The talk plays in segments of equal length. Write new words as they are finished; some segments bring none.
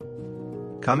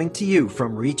Coming to you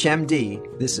from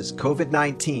ReachMD, this is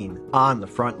COVID-19 on the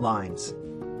front lines.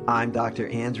 I'm Dr.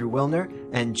 Andrew Wilner,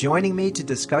 and joining me to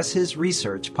discuss his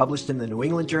research published in the New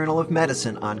England Journal of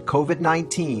Medicine on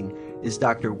COVID-19 is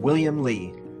Dr. William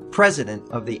Li, president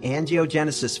of the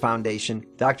Angiogenesis Foundation.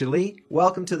 Dr. Li,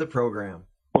 welcome to the program.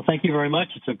 Well, thank you very much.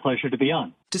 It's a pleasure to be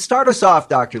on. To start us off,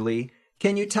 Dr. Li,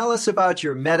 can you tell us about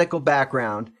your medical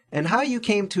background and how you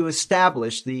came to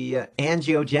establish the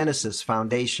Angiogenesis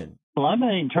Foundation? Well, I'm an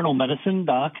internal medicine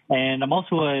doc, and I'm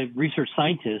also a research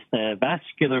scientist, a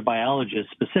vascular biologist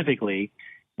specifically,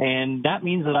 and that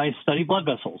means that I study blood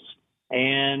vessels.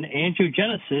 And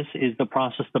angiogenesis is the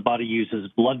process the body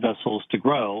uses blood vessels to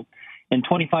grow. And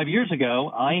 25 years ago,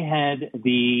 I had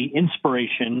the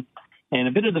inspiration and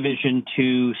a bit of the vision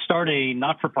to start a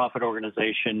not-for-profit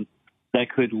organization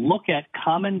that could look at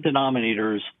common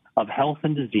denominators of health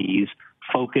and disease,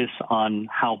 focus on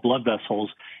how blood vessels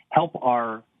help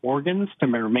our organs to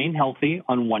remain healthy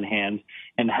on one hand,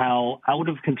 and how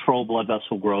out-of-control blood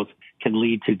vessel growth can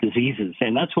lead to diseases.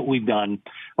 And that's what we've done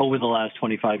over the last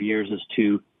 25 years, is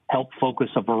to help focus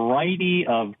a variety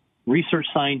of research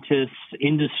scientists,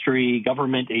 industry,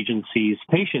 government agencies,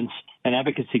 patients, and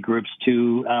advocacy groups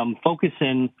to focus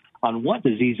in on what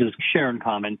diseases share in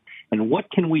common and what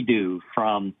can we do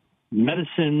from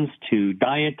medicines to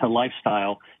diet to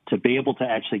lifestyle to be able to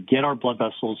actually get our blood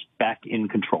vessels back in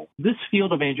control. This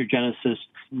field of angiogenesis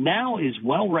now is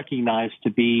well recognized to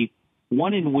be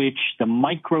one in which the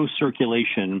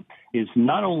microcirculation is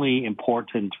not only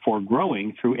important for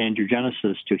growing through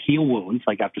angiogenesis to heal wounds,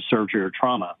 like after surgery or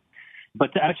trauma,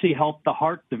 but to actually help the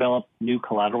heart develop new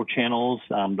collateral channels,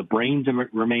 the brain to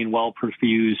remain well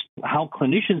perfused. How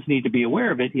clinicians need to be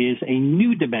aware of it is a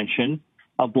new dimension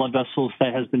of blood vessels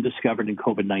that has been discovered in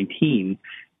COVID-19,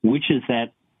 which is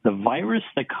that the virus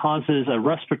that causes a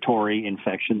respiratory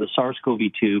infection, the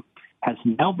SARS-CoV-2, has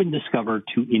now been discovered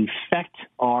to infect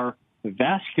our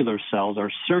vascular cells, our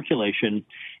circulation,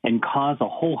 and cause a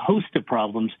whole host of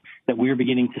problems that we're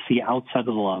beginning to see outside of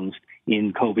the lungs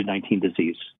in COVID-19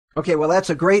 disease. Okay, well, that's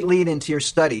a great lead into your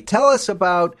study. Tell us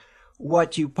about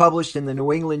what you published in the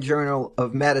New England Journal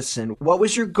of Medicine. What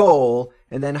was your goal,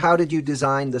 and then how did you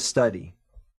design the study?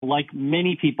 Like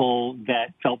many people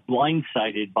that felt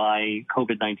blindsided by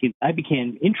COVID-19, I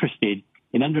became interested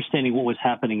in understanding what was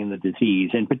happening in the disease,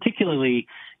 and particularly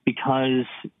because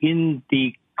in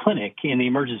the clinic, in the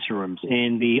emergency rooms,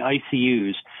 in the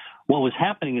ICUs, what was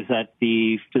happening is that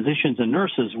the physicians and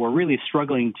nurses were really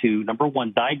struggling to, number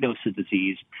one, diagnose the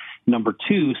disease, number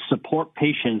two, support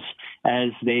patients as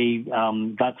they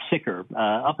got sicker,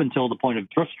 up until the point of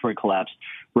respiratory collapse,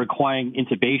 requiring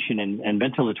intubation and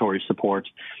ventilatory support,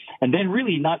 and then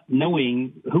really not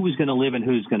knowing who was going to live and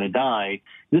who's going to die.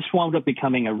 This wound up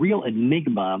becoming a real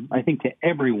enigma, I think, to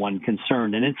everyone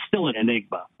concerned, and it's still an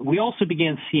enigma. We also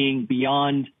began seeing,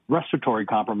 beyond respiratory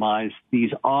compromise,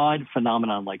 these odd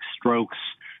phenomena like strokes,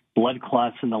 blood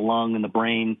clots in the lung and the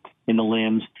brain, in the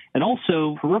limbs, and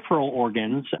also peripheral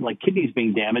organs like kidneys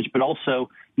being damaged, but also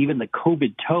even the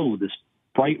COVID toe, this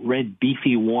bright red,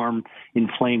 beefy, warm,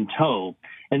 inflamed toe.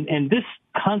 And this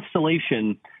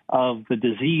constellation of the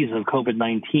disease of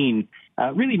COVID-19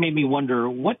 really made me wonder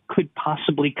what could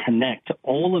possibly connect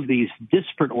all of these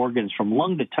disparate organs from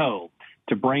lung to toe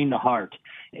to brain to heart.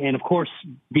 And of course,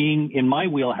 being in my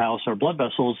wheelhouse, our blood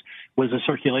vessels was a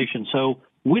circulation. So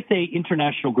with an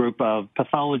international group of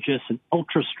pathologists and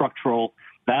ultrastructural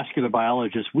vascular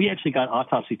biologists, we actually got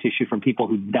autopsy tissue from people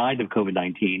who died of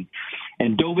COVID-19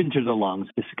 and dove into the lungs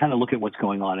to kind of look at what's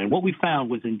going on. And what we found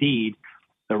was indeed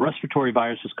the respiratory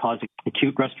virus was causing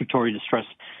acute respiratory distress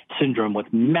syndrome with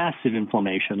massive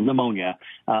inflammation, pneumonia,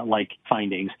 like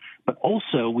findings. But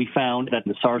also we found that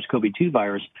the SARS-CoV-2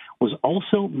 virus was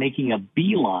also making a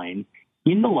beeline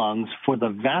in the lungs for the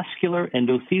vascular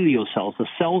endothelial cells, the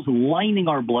cells lining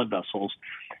our blood vessels.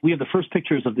 We have the first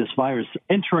pictures of this virus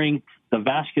entering the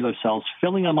vascular cells,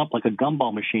 filling them up like a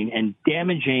gumball machine and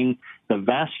damaging the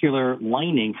vascular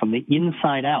lining from the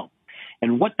inside out.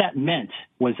 And what that meant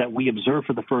was that we observed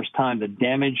for the first time the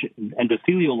damaged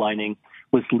endothelial lining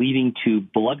was leading to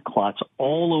blood clots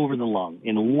all over the lung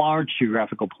in large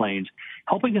geographical planes,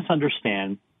 helping us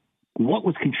understand what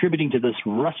was contributing to this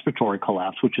respiratory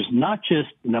collapse, which is not just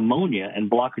pneumonia and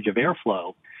blockage of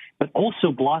airflow, but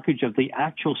also blockage of the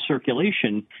actual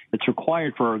circulation that's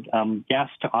required for gas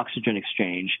to oxygen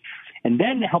exchange, and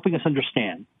then helping us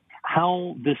understand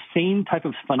how the same type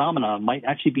of phenomena might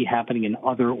actually be happening in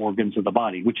other organs of the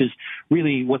body, which is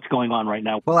really what's going on right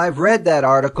now. Well, I've read that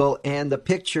article, and the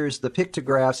pictures, the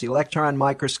pictographs, the electron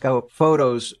microscope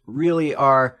photos really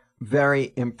are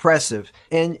Very impressive.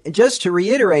 And just to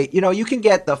reiterate, you can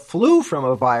get the flu from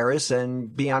a virus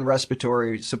and be on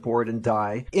respiratory support and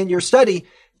die. In your study,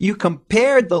 you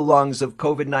compared the lungs of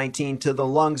COVID-19 to the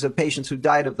lungs of patients who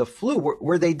died of the flu.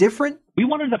 Were they different? We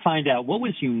wanted to find out what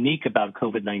was unique about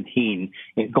COVID-19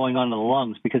 going on in the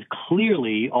lungs, because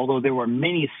clearly, although there were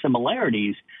many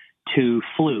similarities to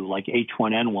flu, like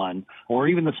H1N1, or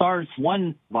even the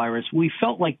SARS-1 virus, we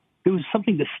felt like there was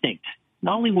something distinct.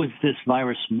 Not only was this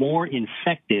virus more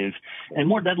infective and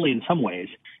more deadly in some ways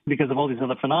because of all these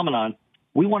other phenomena,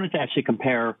 we wanted to actually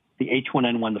compare the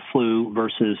H1N1, the flu,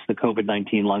 versus the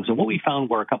COVID-19 lungs. And what we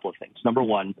found were a couple of things. Number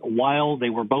one, while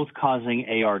they were both causing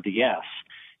ARDS,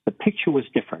 the picture was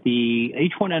different. The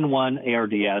H1N1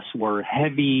 ARDS were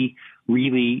heavy,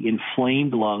 really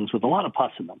inflamed lungs with a lot of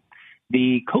pus in them.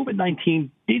 The COVID-19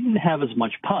 didn't have as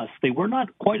much pus. They were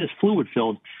not quite as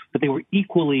fluid-filled, but they were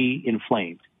equally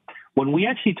inflamed. When we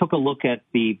actually took a look at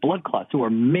the blood clots, there were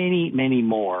many, many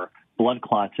more blood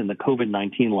clots in the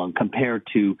COVID-19 lung compared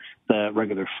to the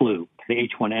regular flu, the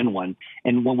H1N1.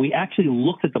 And when we actually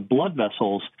looked at the blood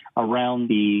vessels around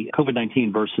the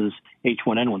COVID-19 versus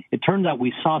H1N1, it turns out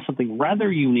we saw something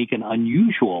rather unique and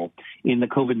unusual in the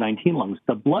COVID-19 lungs.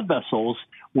 The blood vessels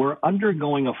were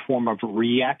undergoing a form of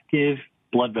reactive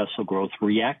blood vessel growth,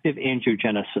 reactive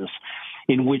angiogenesis,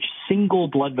 in which single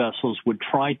blood vessels would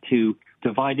try to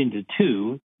divide into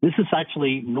two. This is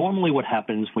actually normally what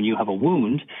happens when you have a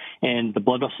wound and the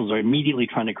blood vessels are immediately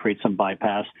trying to create some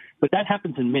bypass, but that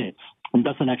happens in minutes and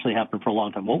doesn't actually happen for a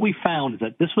long time. What we found is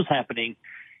that this was happening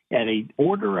at an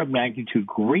order of magnitude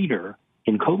greater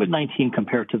in COVID-19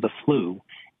 compared to the flu.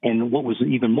 And what was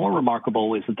even more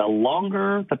remarkable is that the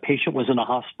longer the patient was in a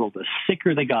hospital, the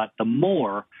sicker they got, the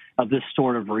more of this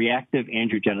sort of reactive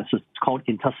angiogenesis, it's called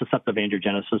intussusceptive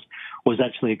angiogenesis, was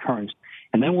actually occurring.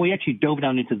 And then when we actually dove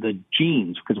down into the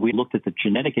genes, because we looked at the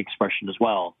genetic expression as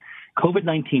well,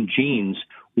 COVID-19 genes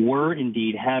were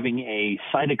indeed having a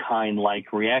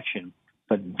cytokine-like reaction,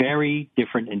 but very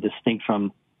different and distinct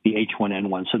from the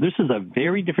H1N1. So this is a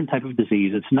very different type of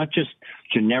disease. It's not just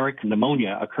generic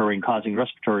pneumonia occurring, causing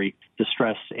respiratory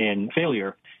distress and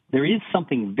failure. There is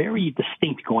something very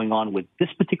distinct going on with this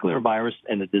particular virus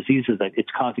and the diseases that it's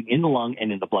causing in the lung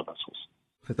and in the blood vessels.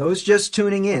 For those just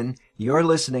tuning in, you're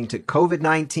listening to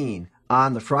COVID-19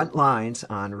 on the front lines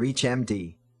on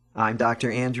ReachMD. I'm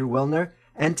Dr. Andrew Wilner,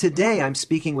 and today I'm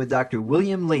speaking with Dr.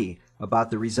 William Li about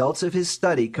the results of his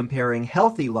study comparing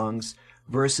healthy lungs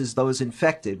versus those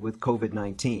infected with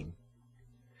COVID-19.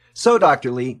 So,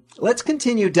 Dr. Li, let's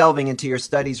continue delving into your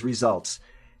study's results.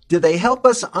 Do they help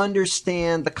us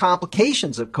understand the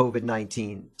complications of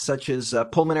COVID-19, such as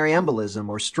pulmonary embolism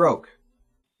or stroke?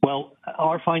 Well,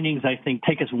 our findings, I think,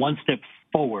 take us one step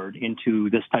forward into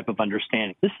this type of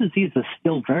understanding. This disease is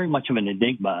still very much of an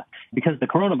enigma because the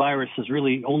coronavirus has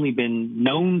really only been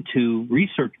known to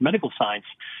research medical science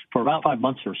for about 5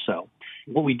 months or so.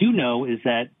 What we do know is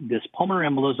that this pulmonary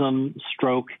embolism,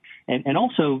 stroke, and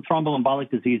also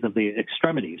thromboembolic disease of the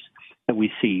extremities that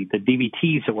we see, the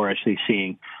DVTs that we're actually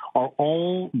seeing, are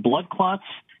all blood clots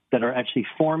that are actually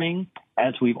forming,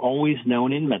 as we've always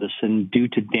known in medicine, due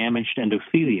to damaged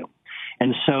endothelium.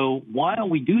 And so while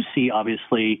we do see,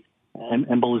 obviously,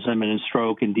 embolism and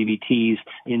stroke and DVTs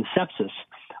in sepsis,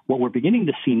 what we're beginning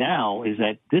to see now is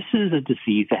that this is a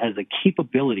disease that has a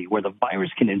capability where the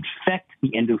virus can infect the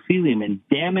endothelium and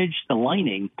damage the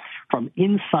lining from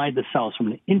inside the cells from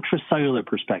an intracellular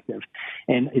perspective.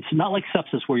 And it's not like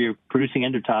sepsis where you're producing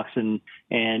endotoxin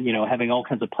and, having all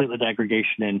kinds of platelet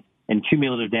aggregation and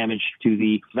cumulative damage to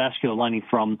the vascular lining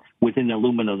from within the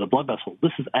lumen of the blood vessel.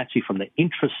 This is actually from the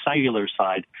intracellular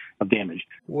side of damage.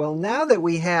 Well, now that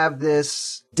we have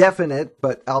this definite,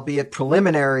 but albeit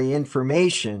preliminary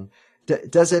information,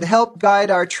 does it help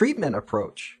guide our treatment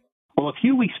approach? Well, a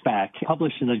few weeks back,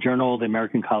 published in the Journal of the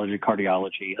American College of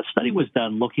Cardiology, a study was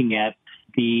done looking at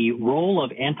the role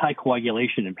of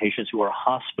anticoagulation in patients who are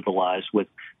hospitalized with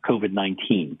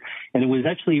COVID-19. And it was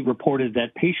actually reported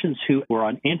that patients who were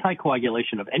on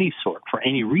anticoagulation of any sort, for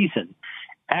any reason,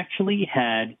 actually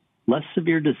had less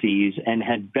severe disease and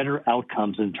had better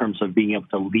outcomes in terms of being able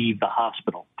to leave the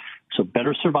hospital. So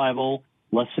better survival,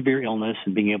 less severe illness,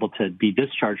 and being able to be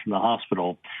discharged from the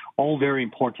hospital, all very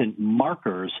important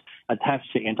markers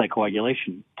attached to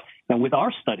anticoagulation. Now, with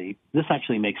our study, this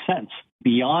actually makes sense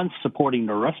beyond supporting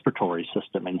the respiratory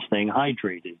system and staying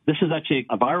hydrated. This is actually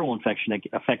a viral infection that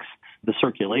affects the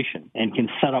circulation and can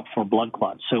set up for blood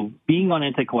clots. So being on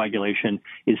anticoagulation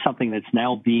is something that's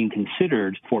now being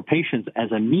considered for patients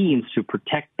as a means to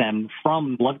protect them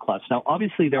from blood clots. Now,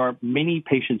 obviously, there are many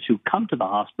patients who come to the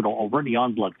hospital already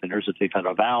on blood thinners if they've had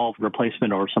a valve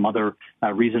replacement or some other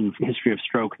reason, history of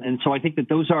stroke. And so I think that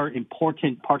those are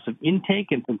important parts of intake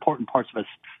and important parts of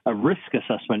a risk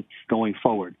assessment going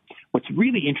forward. What's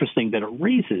really interesting that it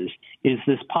raises is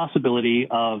this possibility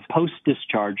of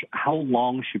post-discharge, how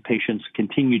long should patients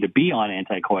continue to be on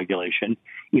anticoagulation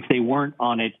if they weren't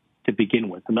on it to begin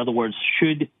with? In other words,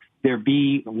 should there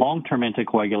be long-term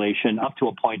anticoagulation up to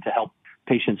a point to help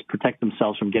patients protect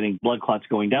themselves from getting blood clots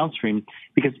going downstream?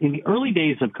 Because in the early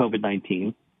days of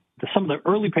COVID-19, some of the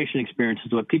early patient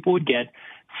experiences where people would get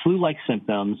flu-like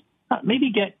symptoms,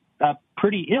 maybe get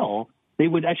pretty ill, they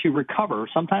would actually recover,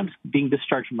 sometimes being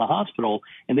discharged from the hospital,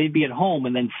 and they'd be at home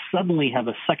and then suddenly have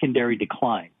a secondary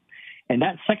decline. And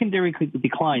that secondary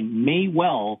decline may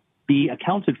well be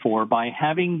accounted for by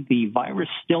having the virus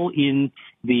still in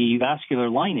the vascular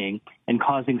lining and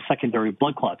causing secondary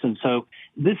blood clots. And so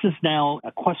this is now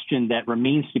a question that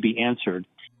remains to be answered.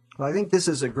 Well, I think this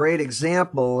is a great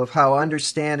example of how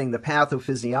understanding the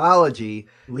pathophysiology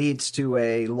leads to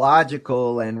a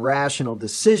logical and rational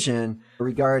decision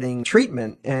regarding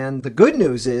treatment. And the good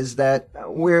news is that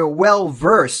we're well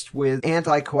versed with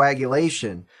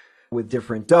anticoagulation, with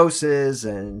different doses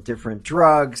and different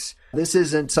drugs. This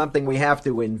isn't something we have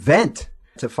to invent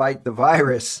to fight the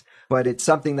virus, but it's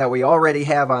something that we already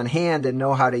have on hand and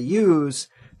know how to use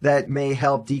that may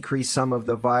help decrease some of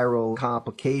the viral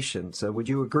complications. Would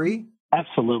you agree?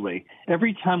 Absolutely.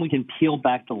 Every time we can peel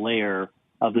back the layer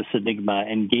of this enigma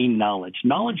and gain knowledge,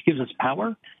 knowledge gives us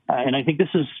power. And I think this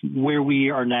is where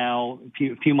we are now,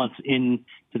 a few months into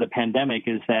the pandemic,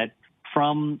 is that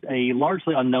from a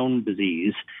largely unknown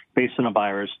disease based on a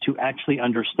virus to actually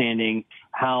understanding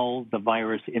how the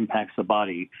virus impacts the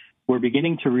body, we're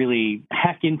beginning to really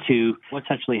hack into what's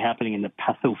actually happening in the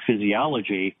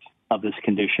pathophysiology of this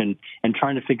condition and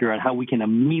trying to figure out how we can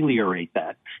ameliorate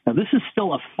that. Now, this is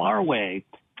still a far way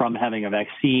from having a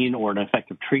vaccine or an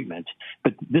effective treatment,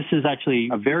 but this is actually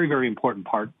a very, very important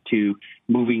part to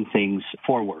moving things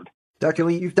forward. Dr.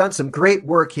 Lee, you've done some great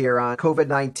work here on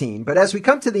COVID-19, but as we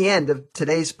come to the end of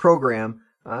today's program,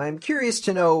 I'm curious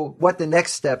to know what the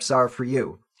next steps are for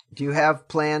you. Do you have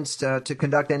plans to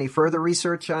conduct any further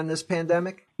research on this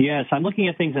pandemic? Yes, I'm looking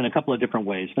at things in a couple of different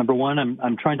ways. Number one,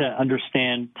 I'm trying to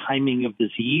understand timing of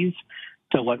disease.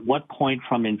 So at what point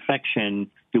from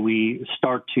infection do we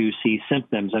start to see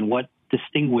symptoms, and what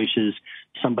distinguishes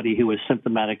somebody who is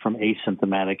symptomatic from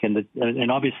asymptomatic, and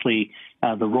obviously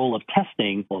the role of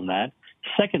testing on that.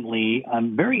 Secondly,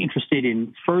 I'm very interested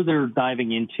in further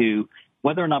diving into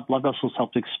whether or not blood vessels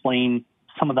help to explain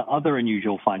some of the other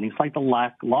unusual findings, like the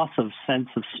loss of sense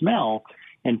of smell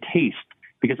and taste,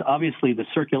 because obviously the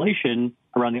circulation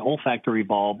around the olfactory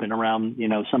bulb and around,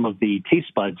 some of the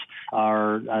taste buds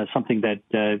are something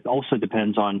that also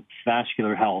depends on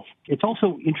vascular health. It's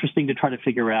also interesting to try to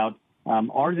figure out,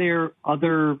 are there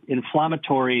other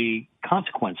inflammatory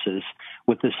consequences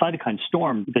with the cytokine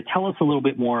storm that tell us a little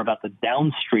bit more about the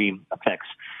downstream effects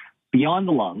beyond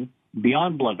the lung,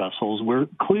 beyond blood vessels? We're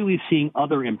clearly seeing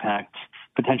other impacts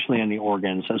potentially on the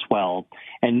organs as well.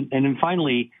 And then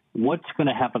finally, what's going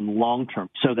to happen long term,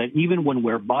 so that even when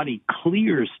our body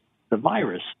clears the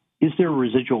virus, is there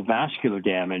residual vascular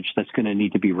damage that's going to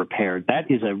need to be repaired?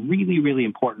 That is a really, really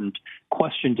important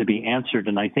question to be answered.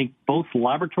 And I think both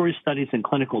laboratory studies and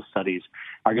clinical studies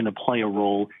are going to play a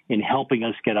role in helping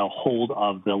us get a hold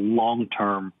of the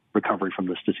long-term recovery from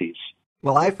this disease.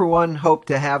 Well, I, for one, hope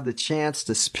to have the chance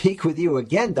to speak with you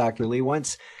again, Dr. Lee,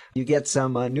 once you get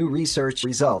some new research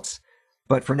results.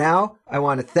 But for now, I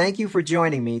want to thank you for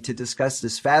joining me to discuss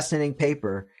this fascinating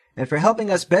paper and for helping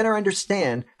us better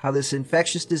understand how this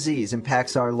infectious disease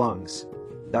impacts our lungs.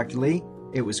 Dr. Lee,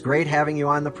 it was great having you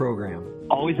on the program.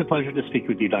 Always a pleasure to speak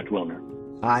with you, Dr. Wilner.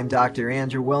 I'm Dr.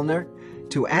 Andrew Wilner.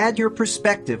 To add your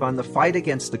perspective on the fight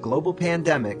against the global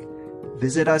pandemic,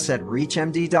 visit us at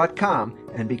reachmd.com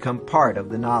and become part of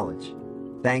the knowledge.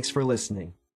 Thanks for listening.